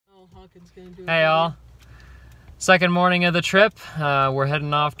Hey all. Second morning of the trip. We're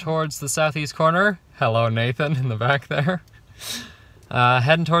heading off towards the southeast corner. Hello Nathan in the back there.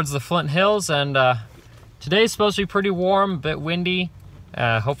 Heading towards the Flint Hills, and today's supposed to be pretty warm, a bit windy,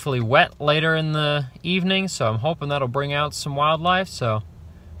 hopefully wet later in the evening, so I'm hoping that'll bring out some wildlife, so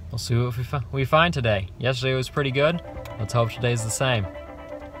we'll see what we find today. Yesterday was pretty good. Let's hope today's the same.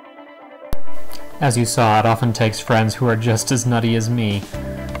 As you saw, it often takes friends who are just as nutty as me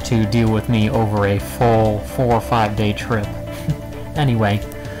to deal with me over a full 4 or 5 day trip. Anyway,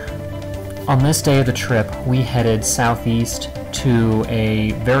 on this day of the trip, we headed southeast to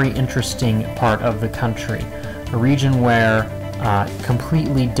a very interesting part of the country, a region where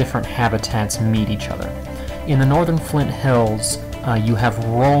completely different habitats meet each other. In the northern Flint Hills, you have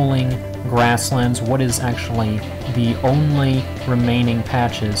rolling grasslands, what is actually the only remaining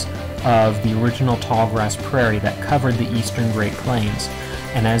patches of the original tallgrass prairie that covered the eastern Great Plains.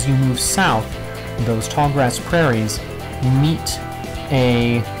 And as you move south, those tallgrass prairies meet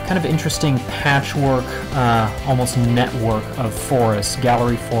a kind of interesting patchwork, almost network of forests,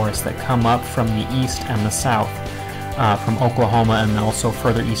 gallery forests that come up from the east and the south, from Oklahoma and also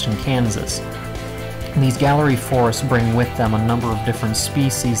further east in Kansas. And these gallery forests bring with them a number of different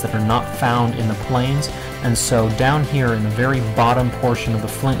species that are not found in the plains, and so down here in the very bottom portion of the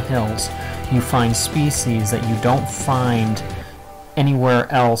Flint Hills, you find species that you don't find anywhere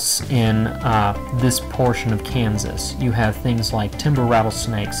else in this portion of Kansas. You have things like timber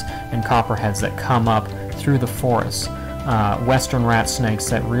rattlesnakes and copperheads that come up through the forest, western rat snakes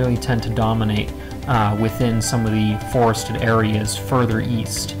that really tend to dominate within some of the forested areas further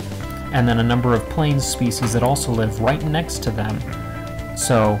east, and then a number of plains species that also live right next to them.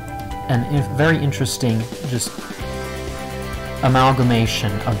 So, a very interesting just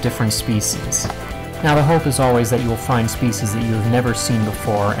amalgamation of different species. Now the hope is always that you will find species that you have never seen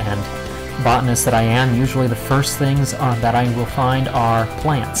before, and botanist that I am, usually the first things that I will find are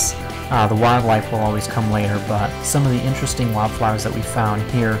plants. The wildlife will always come later, but some of the interesting wildflowers that we found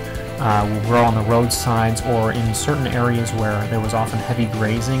here will grow on the roadsides or in certain areas where there was often heavy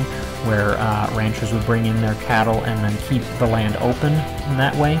grazing, where ranchers would bring in their cattle and then keep the land open in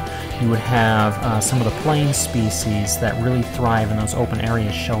that way. You would have some of the plain species that really thrive in those open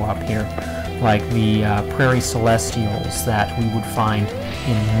areas show up here, like the prairie celestials that we would find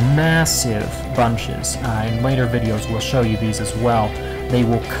in massive bunches. In later videos we'll show you these as well. They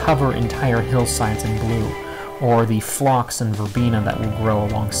will cover entire hillsides in blue, or the phlox and verbena that will grow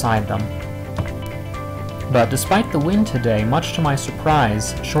alongside them. But despite the wind today, much to my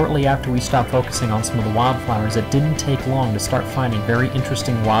surprise, shortly after we stopped focusing on some of the wildflowers, it didn't take long to start finding very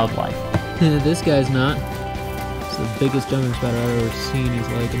interesting wildlife. This guy's not. It's the biggest jumping spider I've ever seen. He's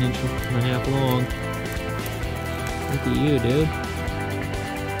like 1.5 inches long. Look at you, dude.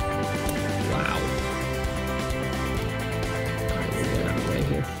 Wow. Alright, we'll get out of the way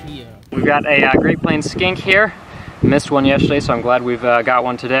here. Yeah. We've got a Great Plains skink here. Missed one yesterday, so I'm glad we've got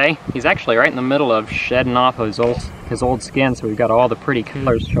one today. He's actually right in the middle of shedding off his old skin, so we've got all the pretty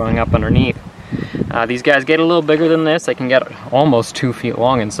colors showing up underneath. These guys get a little bigger than this. They can get almost 2 feet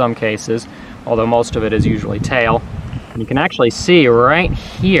long in some cases, although most of it is usually tail. And you can actually see right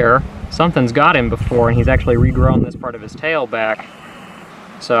here, something's got him before, and he's actually regrown this part of his tail back.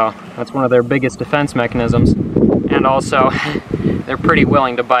 So that's one of their biggest defense mechanisms. And also, they're pretty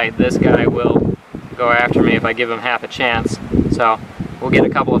willing to bite. This guy will go after me if I give him half a chance. So we'll get a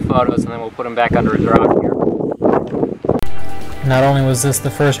couple of photos and then we'll put him back under his rock here. Not only was this the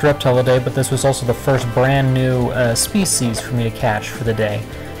first reptile of the day, but this was also the first brand new species for me to catch for the day.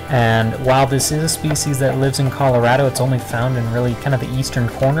 And while this is a species that lives in Colorado, it's only found in really kind of the eastern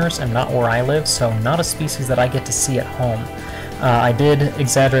corners and not where I live, so not a species that I get to see at home. I did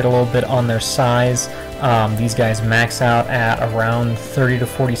exaggerate a little bit on their size. These guys max out at around 30 to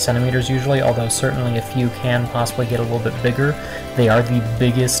 40 centimeters usually, although certainly a few can possibly get a little bit bigger. They are the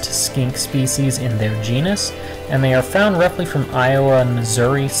biggest skink species in their genus, and they are found roughly from Iowa and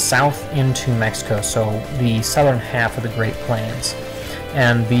Missouri south into Mexico, so the southern half of the Great Plains.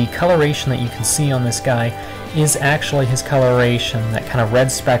 And the coloration that you can see on this guy is actually his coloration, that kind of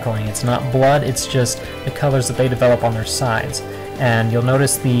red speckling. It's not blood, it's just the colors that they develop on their sides. And you'll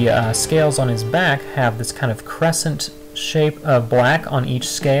notice the scales on his back have this kind of crescent shape of black on each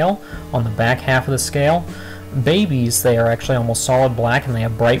scale, on the back half of the scale. Babies, they are actually almost solid black, and they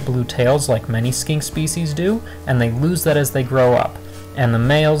have bright blue tails like many skink species do, and they lose that as they grow up. And the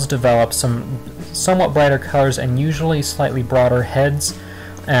males develop some somewhat brighter colors and usually slightly broader heads,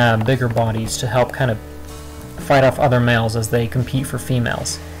 bigger bodies to help kind of fight off other males as they compete for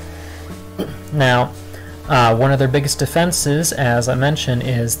females. Now, One of their biggest defenses, as I mentioned,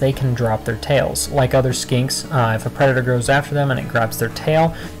 is they can drop their tails. Like other skinks, if a predator goes after them and it grabs their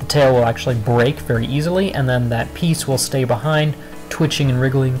tail, the tail will actually break very easily, and then that piece will stay behind, twitching and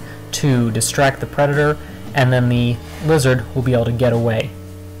wriggling to distract the predator, and then the lizard will be able to get away.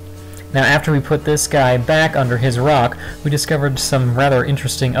 Now, after we put this guy back under his rock, we discovered some rather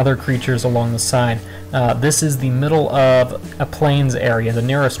interesting other creatures along the side. This is the middle of a plains area. The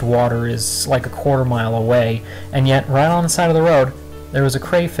nearest water is like a quarter-mile away, and yet right on the side of the road there was a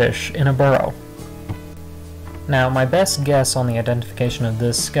crayfish in a burrow. Now, my best guess on the identification of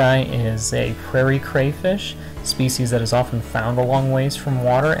this guy is a prairie crayfish, species that is often found a long ways from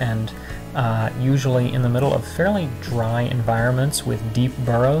water and usually in the middle of fairly dry environments with deep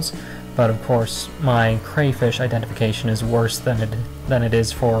burrows. But of course, my crayfish identification is worse than it is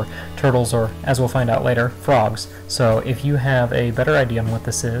for turtles, or, as we'll find out later, frogs. So if you have a better idea on what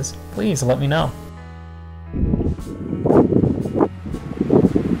this is, please let me know.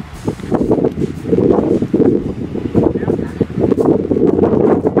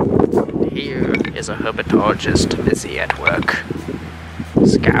 Here is a herpetologist busy at work,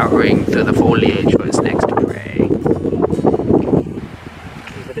 scouring through the foliage for his next prey.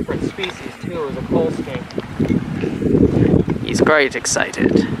 He's a different species too, as a coal skink. He's quite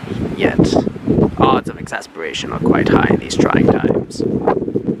excited, yet odds of exasperation are quite high in these trying times.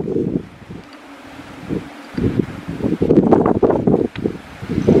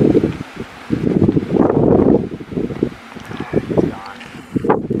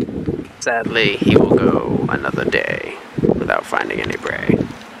 Sadly, he will go another day without finding any prey.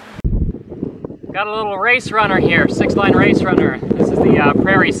 Got a little race runner here, 6-line race runner. This is the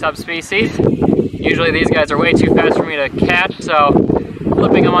prairie subspecies. Usually these guys are way too fast for me to catch, so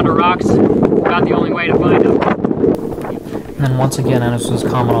flipping them onto rocks is about the only way to find them. And then once again, as was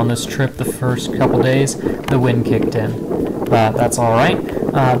common on this trip the first couple days, the wind kicked in. But that's alright.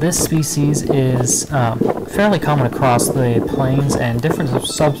 This species is fairly common across the plains, and different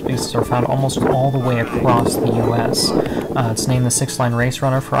subspecies are found almost all the way across the U.S. It's named the 6-line race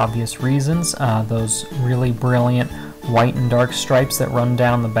runner for obvious reasons. Those really brilliant white and dark stripes that run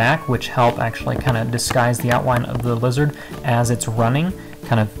down the back, which help actually kind of disguise the outline of the lizard as it's running,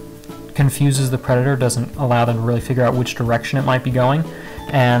 kind of confuses the predator, doesn't allow them to really figure out which direction it might be going.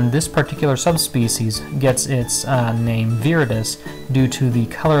 And this particular subspecies gets its name viridis due to the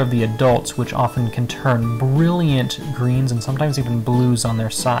color of the adults, which often can turn brilliant greens and sometimes even blues on their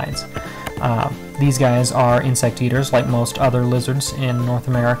sides. These guys are insect eaters, like most other lizards in North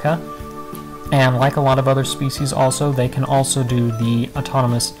America. And like a lot of other species also, they can also do the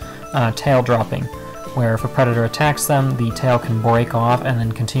autonomous tail dropping, where if a predator attacks them, the tail can break off and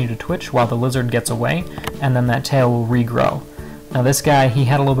then continue to twitch while the lizard gets away, and then that tail will regrow. Now this guy, he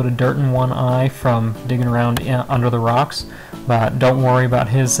had a little bit of dirt in one eye from digging around under the rocks, but don't worry about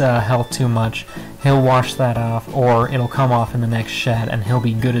his health too much. He'll wash that off, or it'll come off in the next shed, and he'll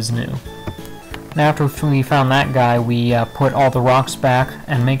be good as new. Now after we found that guy, we put all the rocks back,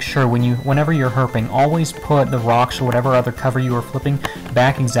 and make sure whenever you're herping, always put the rocks or whatever other cover you are flipping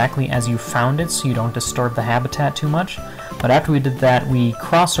back exactly as you found it, so you don't disturb the habitat too much. But after we did that, we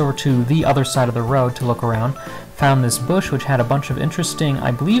crossed over to the other side of the road to look around, found this bush which had a bunch of interesting,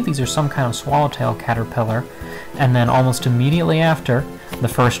 I believe these are some kind of swallowtail caterpillar, and then almost immediately after, the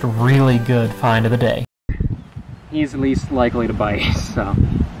first really good find of the day. He's least likely to bite, so.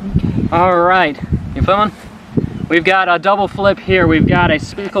 Alright, you filming? We've got a double flip here. We've got a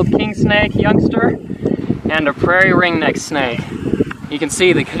speckled king snake youngster and a prairie ringneck snake. You can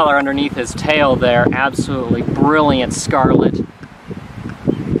see the color underneath his tail there, absolutely brilliant scarlet.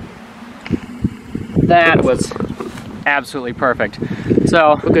 That was absolutely perfect.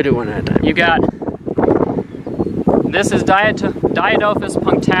 So, We'll go do one at a time. you got, this is Diodophis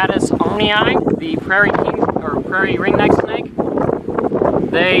punctatus omnii, the prairie king or prairie ringneck snake.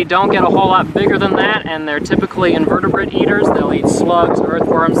 They don't get a whole lot bigger than that, and they're typically invertebrate eaters. They'll eat slugs,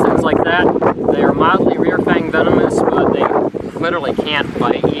 earthworms, things like that. They are mildly rear fang venomous, but they literally can't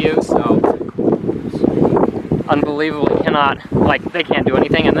bite you, so unbelievably they can't do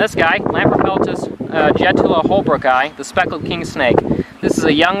anything. And this guy, Lamprepeltis jetula holbrooki, the speckled king snake. This is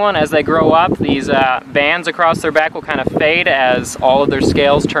a young one. As they grow up, these bands across their back will kind of fade as all of their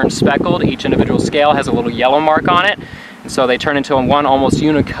scales turn speckled. Each individual scale has a little yellow mark on it. And so they turn into one almost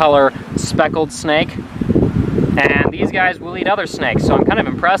unicolor speckled snake. And these guys will eat other snakes. So I'm kind of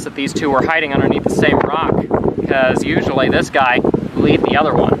impressed that these two were hiding underneath the same rock, because usually this guy will eat the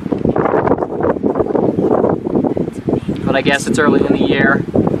other one. But I guess it's early in the year,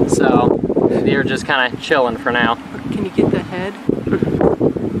 so they're just kind of chilling for now. Can you get the head?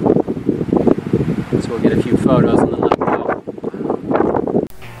 So we'll get get a few photos and then let go.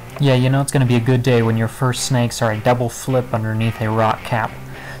 Yeah, you know it's going to be a good day when your first snakes are a double flip underneath a rock cap.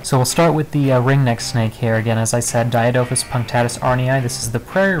 So we'll start with the ringneck snake here. Again, as I said, Diodophis punctatus arnii. This is the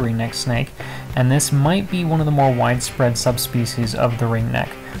prairie ringneck snake, and this might be one of the more widespread subspecies of the ringneck.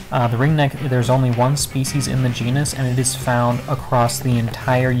 The ringneck, there's only one species in the genus, and it is found across the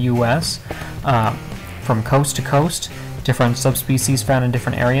entire U.S. From coast to coast. Different subspecies found in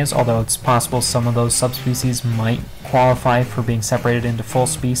different areas, although it's possible some of those subspecies might qualify for being separated into full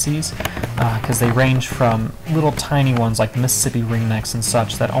species, because they range from little tiny ones like Mississippi ringnecks and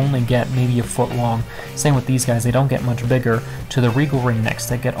such that only get maybe a foot long. Same with these guys, they don't get much bigger, to the regal ringnecks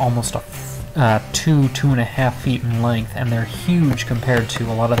that get almost 2.5 feet in length, and they're huge compared to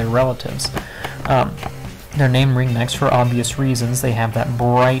a lot of their relatives. They're named ringnecks for obvious reasons. They have that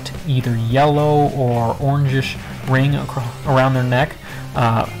bright, either yellow or orangish ring around their neck.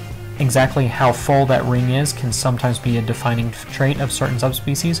 Exactly how full that ring is can sometimes be a defining trait of certain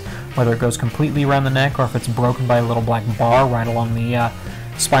subspecies, whether it goes completely around the neck or if it's broken by a little black bar right along the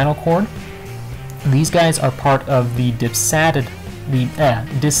spinal cord. These guys are part of the Dipsadidae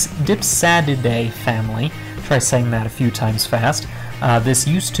family. Try saying that a few times fast. This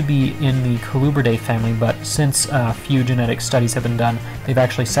used to be in the Colubridae family, but since a few genetic studies have been done, they've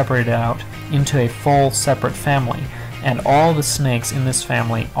actually separated out into a full separate family. And all the snakes in this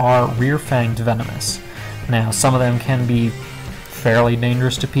family are rear-fanged venomous. Now, some of them can be fairly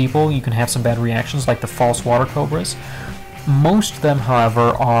dangerous to people. You can have some bad reactions, like the false water cobras. Most of them,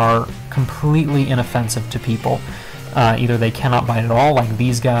 however, are completely inoffensive to people. Either they cannot bite at all, like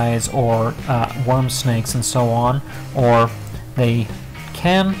these guys, or worm snakes and so on, or they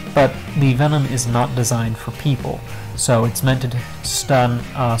can, but the venom is not designed for people. So it's meant to stun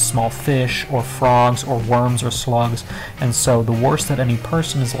small fish or frogs or worms or slugs, and so the worst that any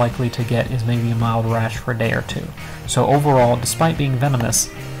person is likely to get is maybe a mild rash for a day or two. So overall, despite being venomous,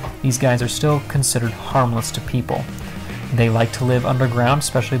 these guys are still considered harmless to people. They like to live underground,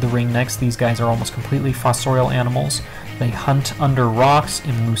 especially the ringnecks. These guys are almost completely fossorial animals. They hunt under rocks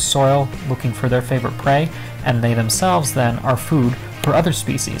in loose soil, looking for their favorite prey, and they themselves then are food for other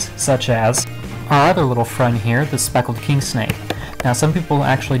species, such as our other little friend here, the speckled king snake. Now, some people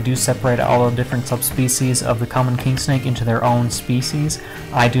actually do separate all the different subspecies of the common king snake into their own species.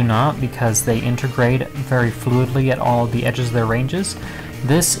 I do not, because they integrate very fluidly at all of the edges of their ranges.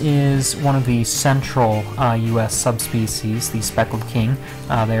 This is one of the central U.S. subspecies, the speckled king.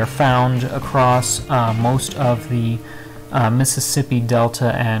 They are found across most of the Mississippi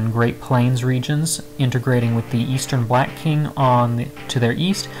Delta and Great Plains regions, integrating with the eastern black king to their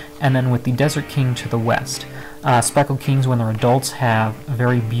east, and then with the desert king to the west. Speckled kings, when they're adults, have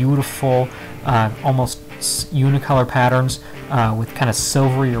very beautiful, almost unicolor patterns with kind of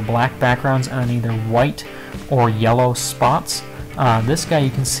silvery or black backgrounds and then either white or yellow spots. This guy,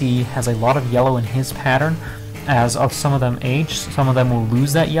 you can see, has a lot of yellow in his pattern. As some of them age, some of them will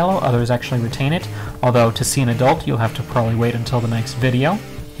lose that yellow, others actually retain it, although to see an adult you'll have to probably wait until the next video.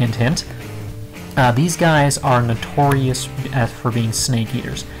 Hint hint. These guys are notorious for being snake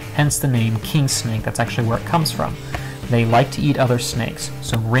eaters, hence the name king snake. That's actually where it comes from. They like to eat other snakes,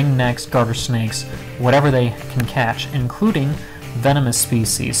 so ringnecks, garter snakes, whatever they can catch, including venomous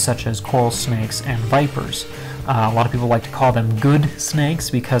species such as coral snakes and vipers. A lot of people like to call them good snakes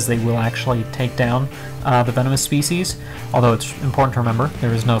because they will actually take down the venomous species, although it's important to remember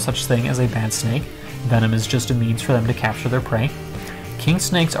there is no such thing as a bad snake. Venom is just a means for them to capture their prey. King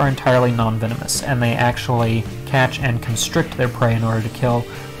snakes are entirely non-venomous, and they actually catch and constrict their prey in order to kill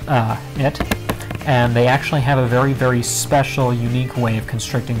it. And they actually have a very, very special, unique way of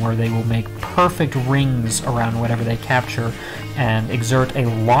constricting where they will make perfect rings around whatever they capture and exert a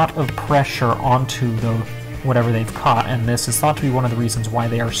lot of pressure onto whatever they've caught, and this is thought to be one of the reasons why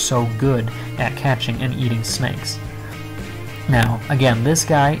they are so good at catching and eating snakes. Now, again, this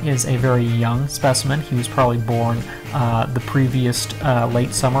guy is a very young specimen. He was probably born the previous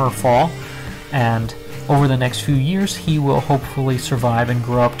late summer or fall, and over the next few years he will hopefully survive and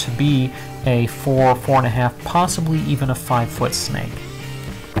grow up to be a 4.5, possibly even a 5-foot snake.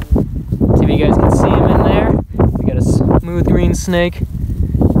 See if you guys can see him in there. We got a smooth green snake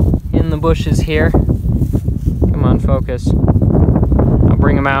in the bushes here. Come on, focus. I'll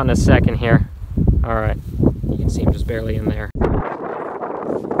bring him out in a second here. Alright, you can see him just barely in there.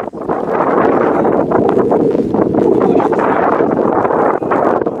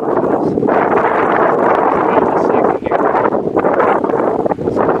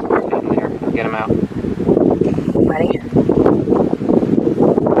 Get him out. Ready?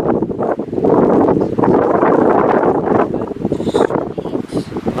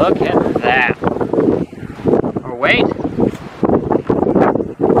 Look at that. wait. Oh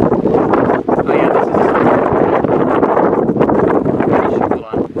yeah, this is... Hold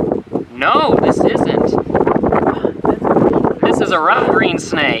on. No, this isn't. This is a rough green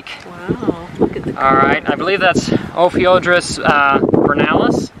snake. Wow, look at the color. Alright, I believe that's Ophiodrus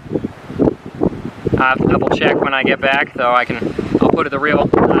vernalis. I'll double check when I get back, though I'll put the real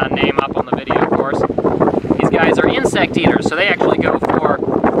name up on the video, of course. These guys are insect eaters, so they actually go for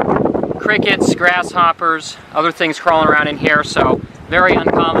crickets, grasshoppers, other things crawling around in here, so very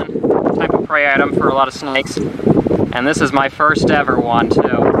uncommon type of prey item for a lot of snakes. And this is my first ever one, too.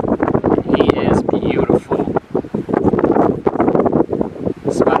 He is beautiful.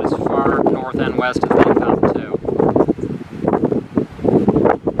 It's about as far north and west as they come, too.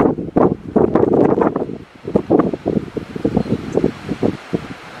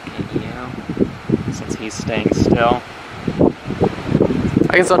 Since he's staying still.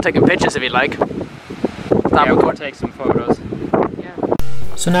 I can start taking pictures if you like. Yeah, we'll take some photos.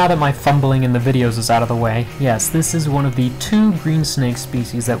 So now that my fumbling in the videos is out of the way, yes, this is one of the 2 green snake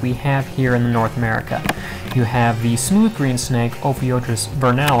species that we have here in North America. You have the smooth green snake, Ophiodrus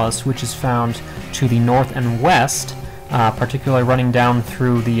vernalis, which is found to the north and west, particularly running down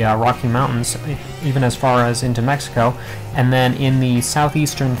through the Rocky Mountains, even as far as into Mexico. And then in the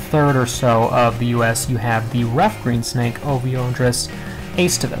southeastern third or so of the U.S., you have the rough green snake, Ophiodrus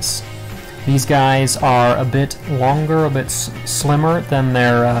aestivus. These guys are a bit longer, a bit slimmer than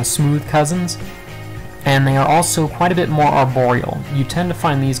their smooth cousins, and they are also quite a bit more arboreal. You tend to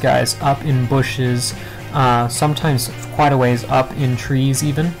find these guys up in bushes, sometimes quite a ways up in trees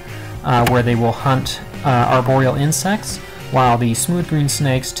even, where they will hunt arboreal insects, while the smooth green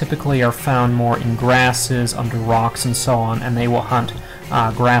snakes typically are found more in grasses, under rocks, and so on, and they will hunt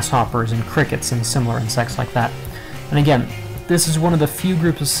grasshoppers and crickets and similar insects like that. And again, this is one of the few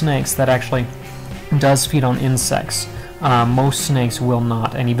groups of snakes that actually does feed on insects. Most snakes will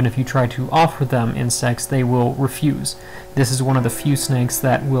not, and even if you try to offer them insects, they will refuse. This is one of the few snakes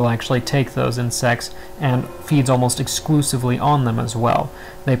that will actually take those insects and feeds almost exclusively on them as well.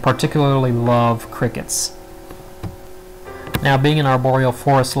 They particularly love crickets. Now, being an arboreal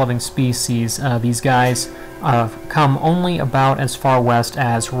forest-loving species, these guys come only about as far west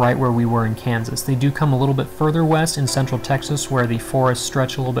as right where we were in Kansas. They do come a little bit further west in central Texas, where the forests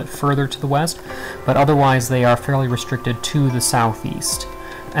stretch a little bit further to the west, but otherwise they are fairly restricted to the southeast.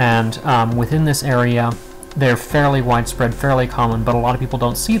 And within this area, they're fairly widespread, fairly common, but a lot of people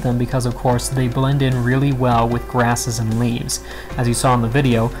don't see them because, of course, they blend in really well with grasses and leaves. As you saw in the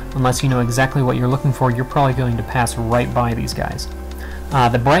video, unless you know exactly what you're looking for, you're probably going to pass right by these guys.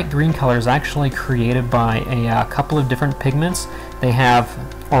 The bright green color is actually created by a couple of different pigments. They have,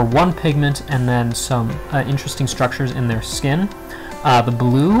 or one pigment, and then some interesting structures in their skin. The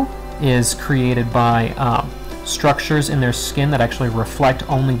blue is created by structures in their skin that actually reflect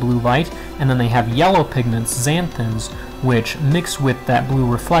only blue light, and then they have yellow pigments, xanthins, which mix with that blue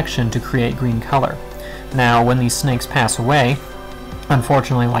reflection to create green color. Now, when these snakes pass away,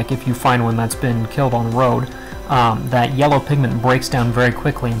 unfortunately, like if you find one that's been killed on the road, that yellow pigment breaks down very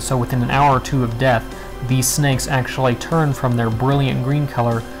quickly, and so within an hour or two of death, these snakes actually turn from their brilliant green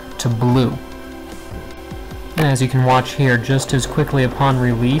color to blue. And as you can watch here, just as quickly upon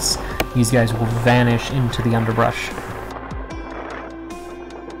release, these guys will vanish into the underbrush.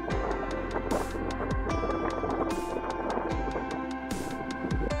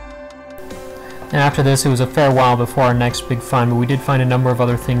 And after this, it was a fair while before our next big find, but we did find a number of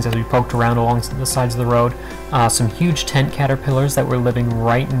other things as we poked around along the sides of the road. Some huge tent caterpillars that were living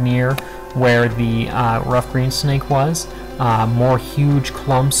right near where the rough green snake was. More huge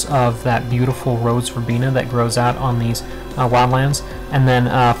clumps of that beautiful rose verbena that grows out on these wildlands. And then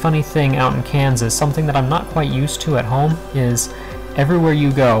a funny thing out in Kansas, something that I'm not quite used to at home, is everywhere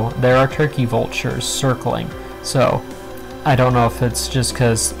you go, there are turkey vultures circling. So I don't know if it's just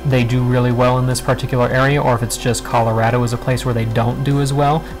because they do really well in this particular area, or if it's just Colorado is a place where they don't do as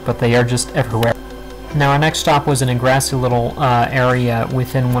well, but they are just everywhere. Now, our next stop was in a grassy little area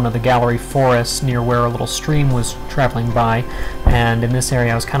within one of the gallery forests near where a little stream was traveling by, and in this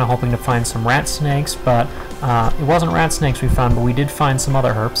area I was kind of hoping to find some rat snakes, but it wasn't rat snakes we found, but we did find some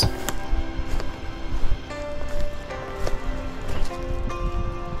other herps.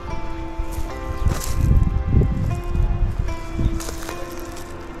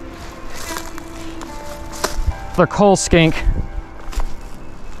 They're coal skink.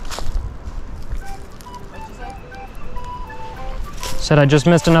 Said I just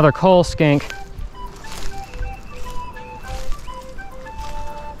missed another coal skink.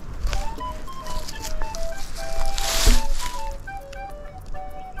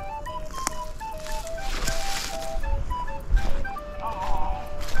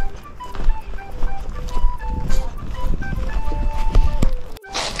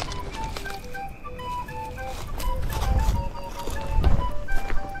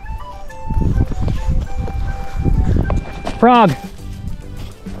 frog.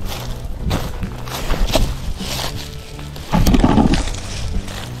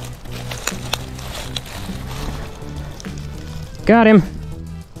 Got him.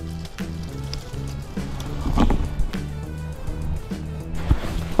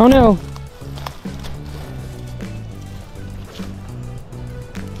 Oh no.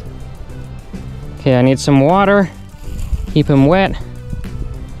 Okay, I need some water. Keep him wet.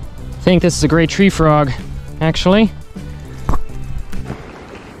 I think this is a great tree frog, actually.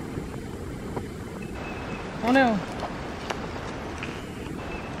 Oh no.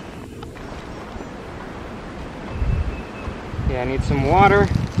 Yeah, I need some water.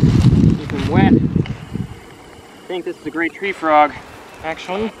 Keep him wet. I think this is a great tree frog,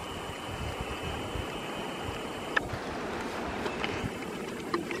 actually.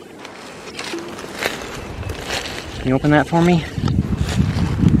 Can you open that for me?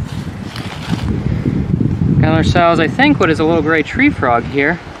 Got ourselves, I think, what is a little gray tree frog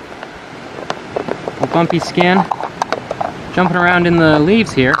here. A bumpy skin. Jumping around in the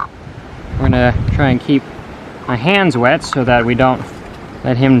leaves here. We're gonna try and keep my hands wet so that we don't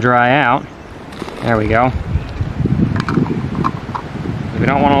let him dry out. There we go. We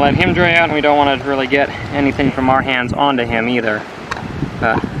don't want to let him dry out, and we don't want to really get anything from our hands onto him either.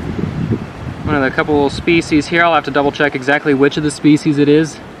 One of the couple little species here, I'll have to double check exactly which of the species it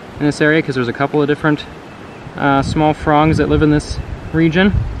is in this area, because there's a couple of different small frogs that live in this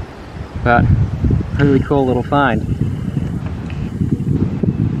region. But really cool little find.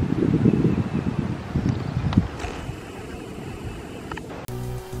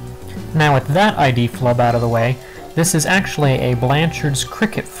 Now with that ID flub out of the way, this is actually a Blanchard's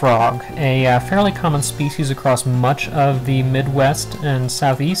cricket frog, a fairly common species across much of the Midwest and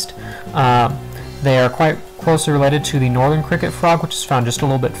Southeast. They are quite closely related to the northern cricket frog, which is found just a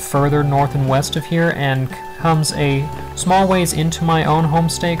little bit further north and west of here, and comes a small ways into my own home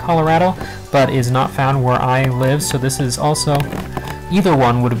state, Colorado, but is not found where I live, so this is also, either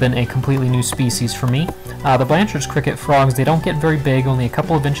one would have been a completely new species for me. The Blanchard's cricket frogs, they don't get very big, only a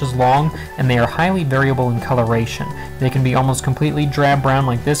couple of inches long, and they are highly variable in coloration. They can be almost completely drab brown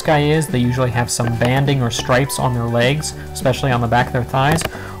like this guy is. They usually have some banding or stripes on their legs, especially on the back of their thighs,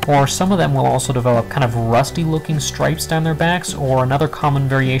 or some of them will also develop kind of rusty looking stripes down their backs, or another common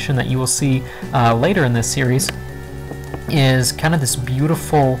variation that you will see later in this series is kind of this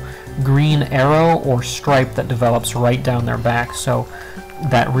beautiful green arrow or stripe that develops right down their back. So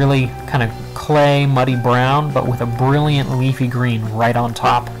that really kind of clay, muddy brown, but with a brilliant leafy green right on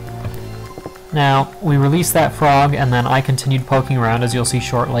top. Now, we released that frog, and then I continued poking around, as you'll see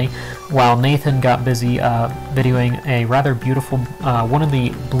shortly, while Nathan got busy videoing a rather beautiful, one of the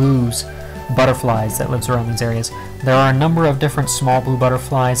blues butterflies that lives around these areas. There are a number of different small blue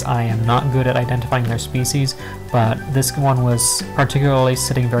butterflies. I am not good at identifying their species, but this one was particularly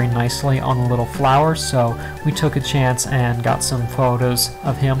sitting very nicely on a little flower, so we took a chance and got some photos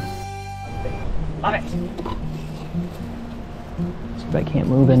of him. Love it. See if I can't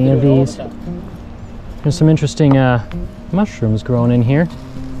move any of these. There's some interesting mushrooms growing in here.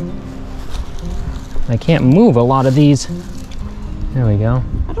 I can't move a lot of these. There we go.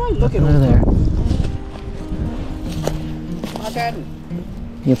 How do I look at there? Okay.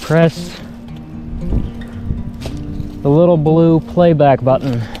 You press the little blue playback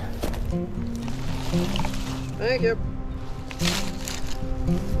button. Thank you.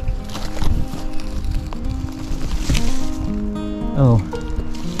 Oh,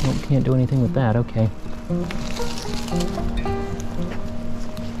 nope, can't do anything with that. Okay.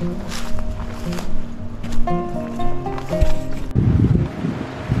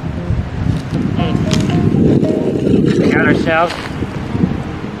 We got ourselves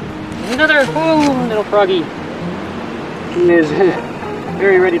another little froggy. He is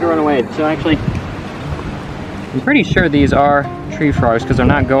very ready to run away. So actually, I'm pretty sure these are tree frogs because they're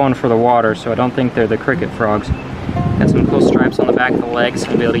not going for the water, so I don't think they're the cricket frogs. Got some cool stripes on the back of the legs.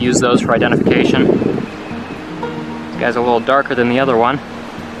 I'll be able to use those for identification. This guy's a little darker than the other one.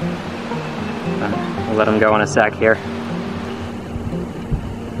 We'll let him go in a sec here.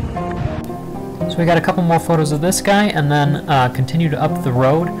 So we got a couple more photos of this guy, and then continued up the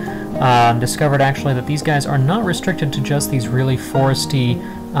road. Discovered actually that these guys are not restricted to just these really foresty,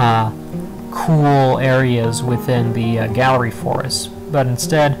 cool areas within the gallery forests, but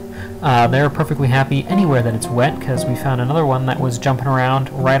instead they're perfectly happy anywhere that it's wet, because we found another one that was jumping around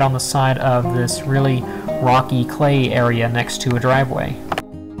right on the side of this really rocky clay area next to a driveway.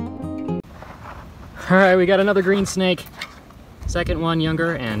 Alright, we got another green snake. Second one,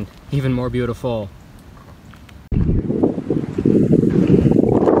 younger and even more beautiful. Just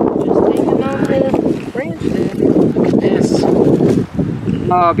taking off the branch there. Look at this.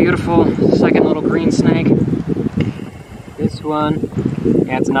 Oh, beautiful second little green snake. This one,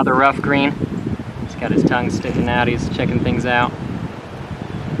 yeah, it's another rough green. He's got his tongue sticking out, he's checking things out.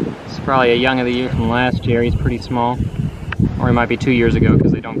 It's probably a young of the year from last year, he's pretty small. Or it might be 2 years ago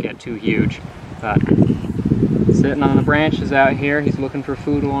because they don't get too huge. But sitting on the branches out here, he's looking for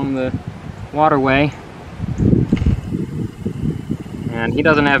food along the waterway. And he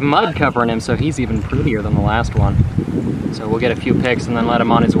doesn't have mud covering him, so he's even prettier than the last one. So we'll get a few pics and then let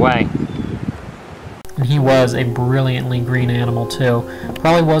him on his way. And he was a brilliantly green animal too.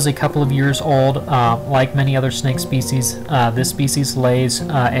 Probably was a couple of years old. Like many other snake species, this species lays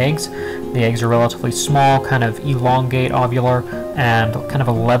eggs. The eggs are relatively small, kind of elongate, ovular, and kind of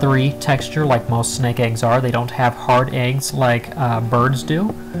a leathery texture like most snake eggs are. They don't have hard eggs like birds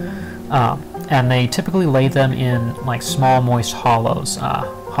do. And they typically lay them in like small moist hollows.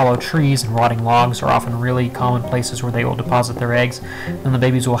 Hollow trees and rotting logs are often really common places where they will deposit their eggs. Then the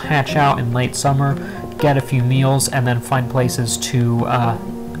babies will hatch out in late summer, get a few meals, and then find places to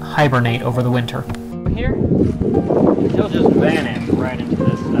hibernate over the winter. Here, he'll just vanish right into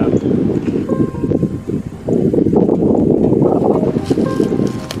this stuff.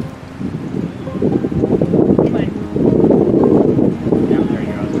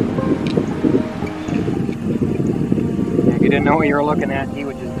 If you didn't know what you were looking at, he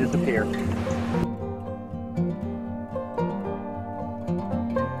would just disappear.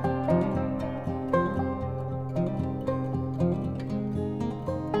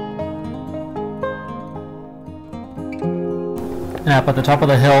 And up at the top of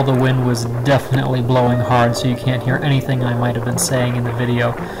the hill, the wind was definitely blowing hard, so you can't hear anything I might have been saying in the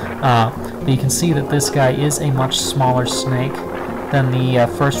video. But you can see that this guy is a much smaller snake than the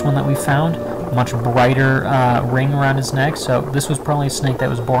first one that we found. Much brighter ring around his neck, so this was probably a snake that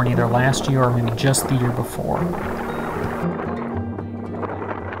was born either last year or maybe just the year before.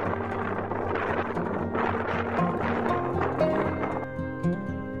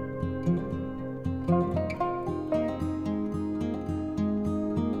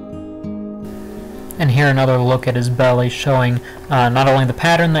 And here another look at his belly, showing not only the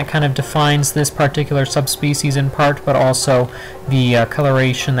pattern that kind of defines this particular subspecies in part, but also the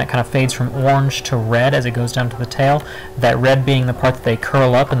coloration that kind of fades from orange to red as it goes down to the tail. That red being the part that they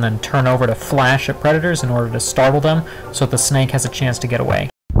curl up and then turn over to flash at predators in order to startle them, so that the snake has a chance to get away.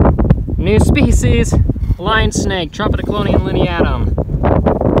 New species, lion snake, Tropidoclonium lineatum.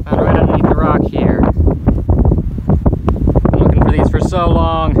 Found right underneath the rock here. Been looking for these for so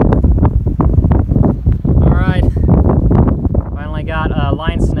long. Got a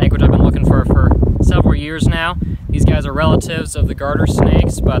lion snake, which I've been looking for several years now. These guys are relatives of the garter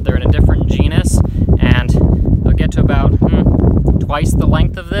snakes, but they're in a different genus, and they'll get to about twice the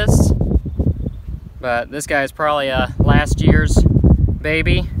length of this. But this guy is probably last year's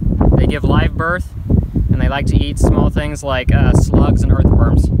baby. They give live birth, and they like to eat small things like slugs and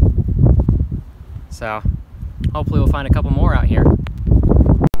earthworms. So hopefully we'll find a couple more out here.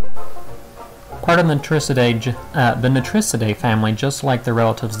 Part of the Nitricidae family, just like their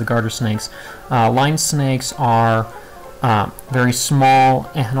relatives, the garter snakes. Lion snakes are very small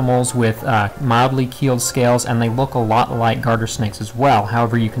animals with mildly keeled scales, and they look a lot like garter snakes as well.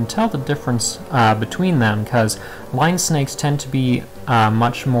 However, you can tell the difference between them because lion snakes tend to be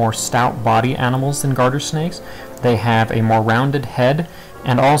much more stout body animals than garter snakes. They have a more rounded head.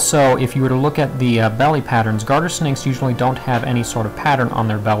 And also, if you were to look at the belly patterns, garter snakes usually don't have any sort of pattern on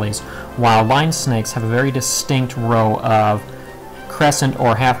their bellies, while lion snakes have a very distinct row of crescent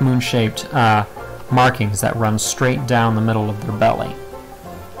or half-moon shaped markings that run straight down the middle of their belly.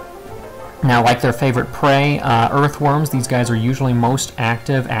 Now, like their favorite prey, earthworms, these guys are usually most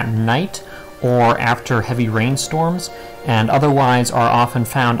active at night or after heavy rainstorms, and otherwise are often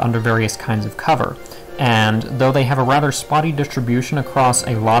found under various kinds of cover. And though they have a rather spotty distribution across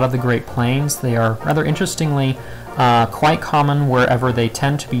a lot of the Great Plains, they are rather interestingly quite common wherever they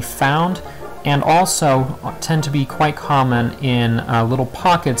tend to be found, and also tend to be quite common in little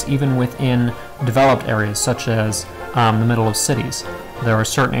pockets even within developed areas such as the middle of cities. There are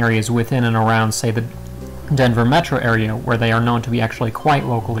certain areas within and around, say, the Denver metro area where they are known to be actually quite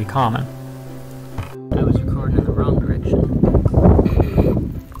locally common. I was recording in the wrong direction.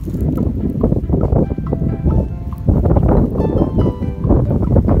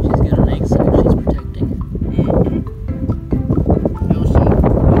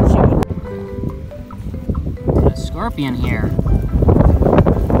 Scorpion here.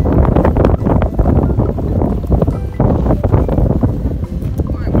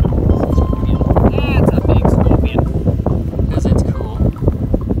 Yeah, it's a big scorpion because it's cool.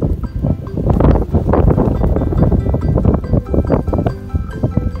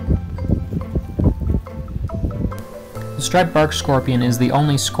 The striped bark scorpion is the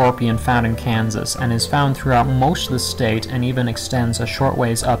only scorpion found in Kansas and is found throughout most of the state and even extends a short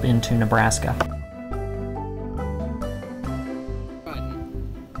ways up into Nebraska.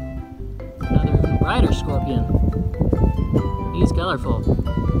 Another rider scorpion. He's colorful.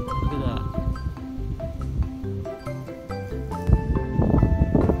 Look at that.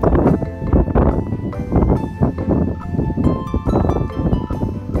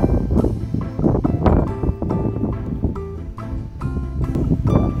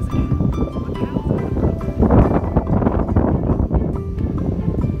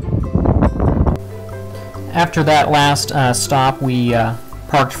 After that last stop, we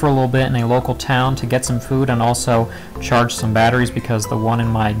parked for a little bit in a local town to get some food and also charge some batteries because the one in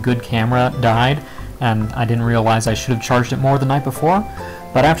my good camera died, and I didn't realize I should have charged it more the night before.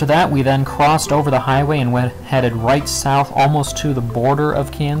 But after that, we then crossed over the highway and headed right south almost to the border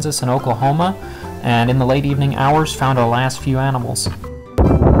of Kansas and Oklahoma, and in the late evening hours found our last few animals.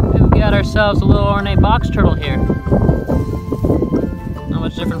 We got ourselves a little ornate box turtle here. Not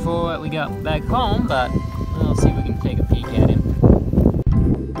much different from what we got back home, but we'll see if we can take a peek at him.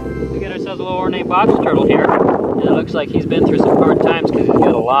 We got ourselves a little ornate box turtle here, and it looks like he's been through some hard times because he's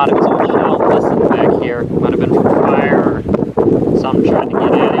got a lot of his old shell listed back here. Might have been from fire or something trying to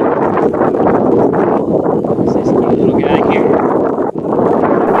get at him. There's this cute little guy here.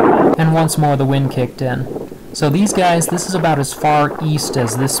 And once more the wind kicked in. So these guys, this is about as far east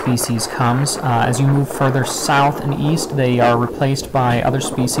as this species comes. As you move further south and east, they are replaced by other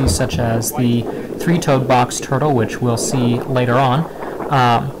species such as the three-toed box turtle, which we'll see later on.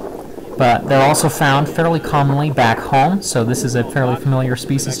 But they're also found fairly commonly back home, so this is a fairly familiar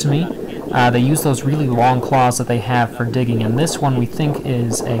species to me. They use those really long claws that they have for digging, and this one we think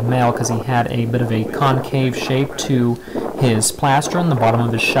is a male because he had a bit of a concave shape to his plastron, the bottom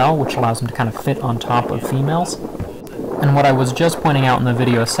of his shell, which allows him to kind of fit on top of females. And what I was just pointing out in the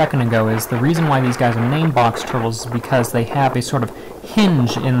video a second ago is the reason why these guys are named box turtles is because they have a sort of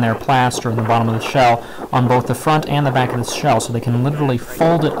hinge in their plaster in the bottom of the shell on both the front and the back of the shell, so they can literally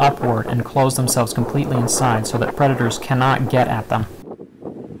fold it upward and close themselves completely inside so that predators cannot get at them.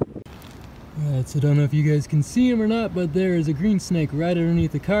 Alright, so I don't know if you guys can see him or not, but there is a green snake right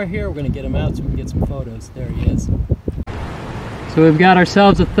underneath the car here. We're going to get him out so we can get some photos. There he is. So we've got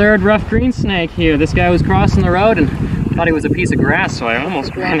ourselves a third rough green snake here. This guy was crossing the road and thought he was a piece of grass, so I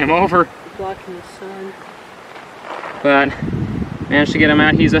almost ran him over. Blocking the sun. But managed to get him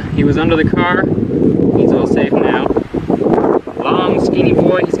out. He was under the car. He's all safe now. Long, skinny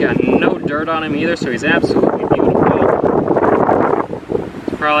boy. He's got no dirt on him either, so he's absolutely beautiful.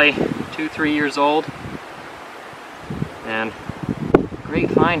 He's probably 2-3 years old. And great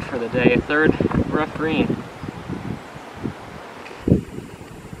find for the day. A third rough green.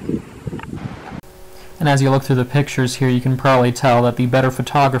 And as you look through the pictures here, you can probably tell that the better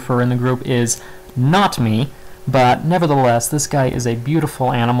photographer in the group is not me, but nevertheless, this guy is a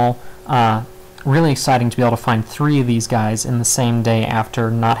beautiful animal. Really exciting to be able to find 3 of these guys in the same day after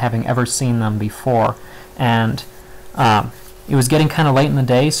not having ever seen them before. And it was getting kind of late in the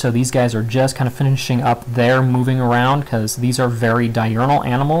day, so these guys are just kind of finishing up their moving around because these are very diurnal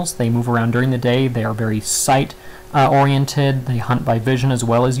animals. They move around during the day. They are very sight-oriented. They hunt by vision as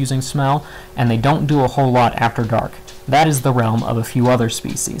well as using smell, and they don't do a whole lot after dark. That is the realm of a few other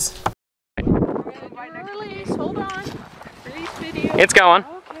species. Hold on. Release video. It's going.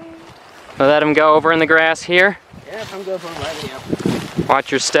 Okay. We'll let him go over in the grass here. Yeah, I'm good for letting you.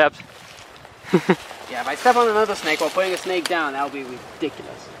 Watch your steps. Yeah, if I step on another snake while putting a snake down, that would be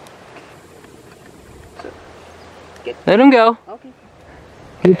ridiculous. So, Let him go. okay.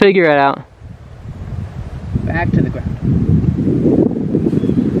 He'll figure it out. Back to the ground.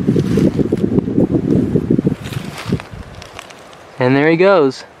 And there he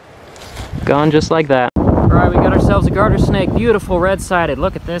goes. Gone just like that. Alright, we got ourselves a garter snake. Beautiful, red-sided.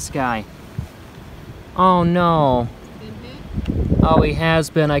 Look at this guy. Oh no. Oh, he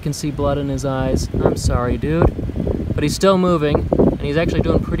has been. I can see blood in his eyes. I'm sorry, dude. But he's still moving, and he's actually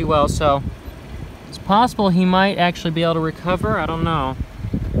doing pretty well, so it's possible he might actually be able to recover. I don't know.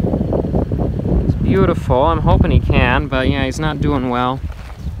 It's beautiful. I'm hoping he can, but yeah, he's not doing well.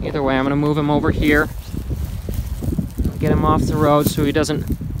 Either way, I'm going to move him over here. Get him off the road so he doesn't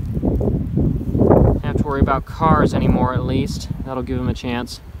have to worry about cars anymore, at least. That'll give him a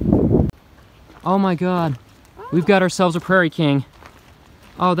chance. Oh my god. We've got ourselves a prairie king.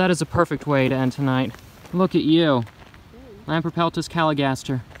 Oh, that is a perfect way to end tonight. Look at you. Lamprepeltis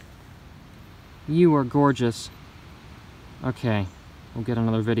caligaster. You are gorgeous. Okay, we'll get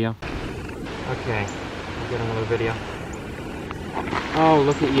another video. Okay, we'll get another video. Oh,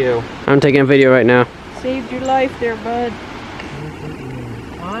 look at you. I'm taking a video right now. saved your life there, bud.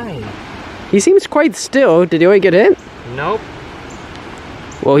 Why? He seems quite still. Did you get hit? Nope.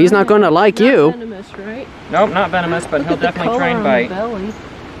 Well, he's not going to like Not you. venomous, right? Nope, not venomous, but he'll Look at the definitely try and color on bite. the belly.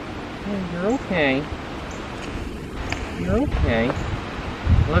 Yeah, you're okay. You're okay.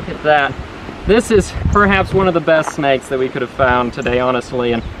 Look at that. This is perhaps one of the best snakes that we could have found today,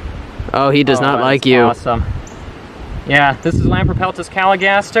 honestly. And Oh, he does not that like is you. Awesome. Yeah, this is Lamprepeltis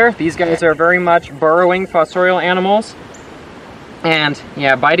caligaster. These guys are very much burrowing fossorial animals. And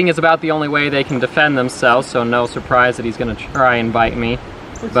yeah, biting is about the only way they can defend themselves, so no surprise that he's going to try and bite me.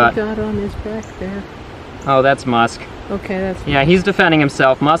 What's But- he got on his back there? Oh, that's musk. Okay, that's... Yeah, he's defending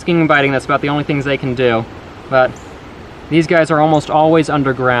himself. Musking and biting, that's about the only things they can do. But these guys are almost always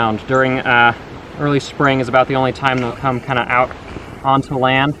underground. During early spring is about the only time they'll come kind of out onto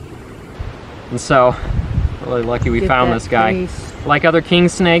land. And so, really lucky we Get found that this guy. face. Like other king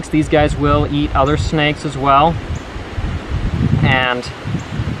snakes, these guys will eat other snakes as well. And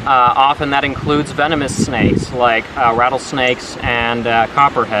often that includes venomous snakes, like rattlesnakes and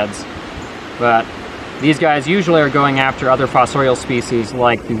copperheads. But these guys usually are going after other fossorial species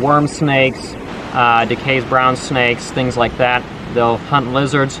like the worm snakes, Decay's brown snakes, things like that. They'll hunt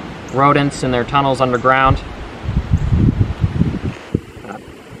lizards, rodents in their tunnels underground.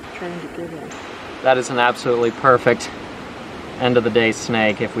 Trying to get him. That is an absolutely perfect end of the day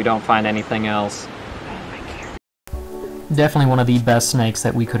snake if we don't find anything else. Definitely one of the best snakes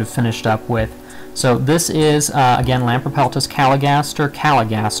that we could have finished up with. So this is, again, Lamprepeltis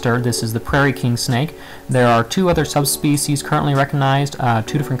caligaster. This is the prairie king snake. There are two other subspecies currently recognized,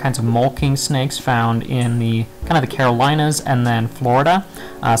 two different kinds of mole king snakes found in the kind of the Carolinas and then Florida.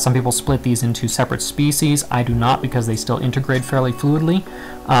 Some people split these into separate species. I do not, because they still integrate fairly fluidly.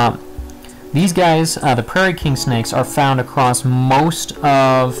 These guys, the prairie king snakes, are found across most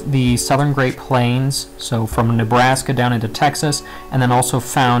of the southern Great Plains, so from Nebraska down into Texas, and then also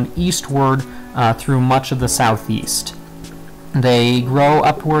found eastward through much of the southeast. They grow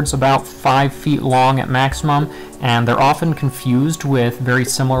upwards about 5 feet long at maximum, and they're often confused with very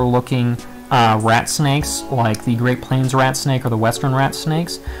similar looking rat snakes, like the Great Plains rat snake or the western rat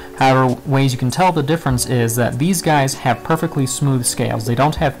snakes. However, ways you can tell the difference is that these guys have perfectly smooth scales. They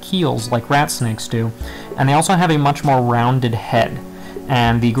don't have keels like rat snakes do, and they also have a much more rounded head.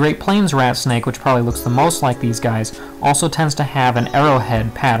 And the Great Plains rat snake, which probably looks the most like these guys, also tends to have an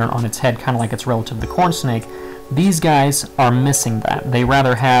arrowhead pattern on its head, kind of like its relative, the corn snake. These guys are missing that. They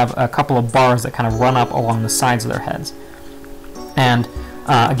rather have a couple of bars that kind of run up along the sides of their heads. And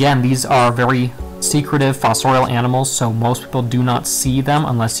again, these are very secretive fossorial animals, so most people do not see them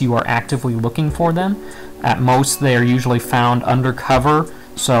unless you are actively looking for them. At most, they are usually found under cover,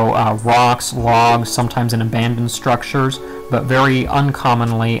 so rocks, logs, sometimes in abandoned structures, but very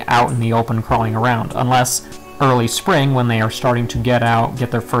uncommonly out in the open crawling around, unless early spring when they are starting to get out,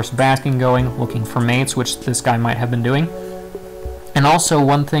 get their first basking going, looking for mates, which this guy might have been doing. And also,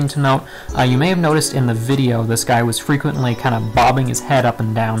 one thing to note, you may have noticed in the video this guy was frequently kind of bobbing his head up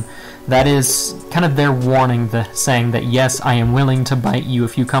and down. That is kind of their warning, saying that yes, I am willing to bite you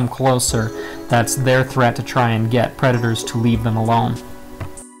if you come closer. That's their threat to try and get predators to leave them alone.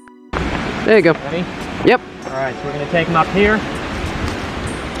 There you go. Ready? Yep. Alright, so we're going to take him up here.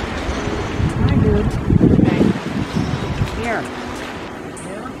 Hi, dude. Here.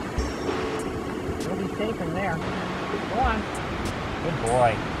 Yeah. We'll be safe in there. Go on. Good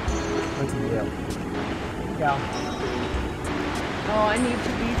boy. Look at you. There you go. Oh, I need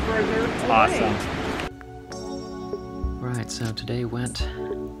to be further away. Awesome. Right, so today went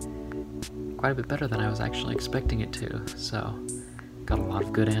quite a bit better than I was actually expecting it to. So, got a lot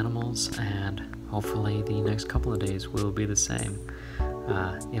of good animals, and hopefully the next couple of days will be the same.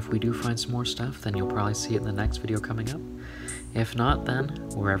 If we do find some more stuff, then you'll probably see it in the next video coming up. If not, then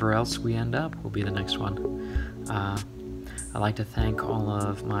wherever else we end up will be the next one. I'd like to thank all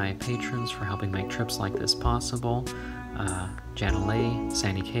of my patrons for helping make trips like this possible. Jana Lee,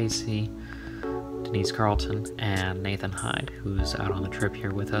 Sandy Casey, Denise Carlton, and Nathan Hyde, who's out on the trip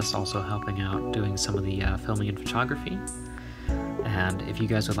here with us, also helping out doing some of the filming and photography. And if you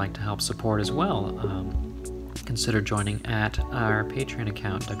guys would like to help support as well, consider joining at our Patreon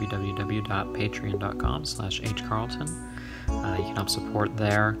account, www.patreon.com/hcarlton. You can help support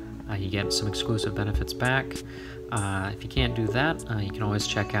there. You get some exclusive benefits back. If you can't do that, you can always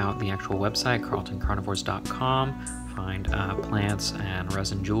check out the actual website, carltoncarnivores.com, find plants and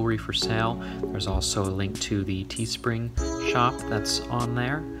resin jewelry for sale. There's also a link to the Teespring shop that's on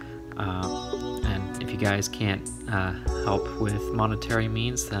there. And if you guys can't help with monetary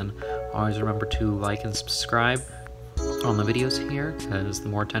means, then always remember to like and subscribe on the videos here, because the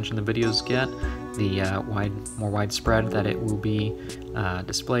more attention the videos get, the more widespread that it will be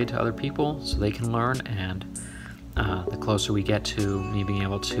displayed to other people so they can learn, and the closer we get to me being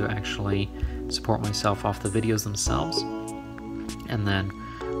able to actually support myself off the videos themselves. And then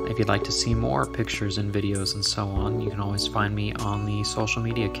if you'd like to see more pictures and videos and so on, you can always find me on the social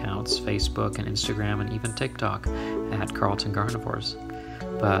media accounts, Facebook and Instagram and even TikTok at Carlton Carnivores.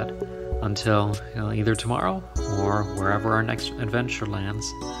 But until either tomorrow or wherever our next adventure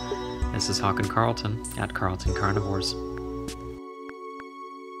lands, this is Hawk and Carlton at Carlton Carnivores.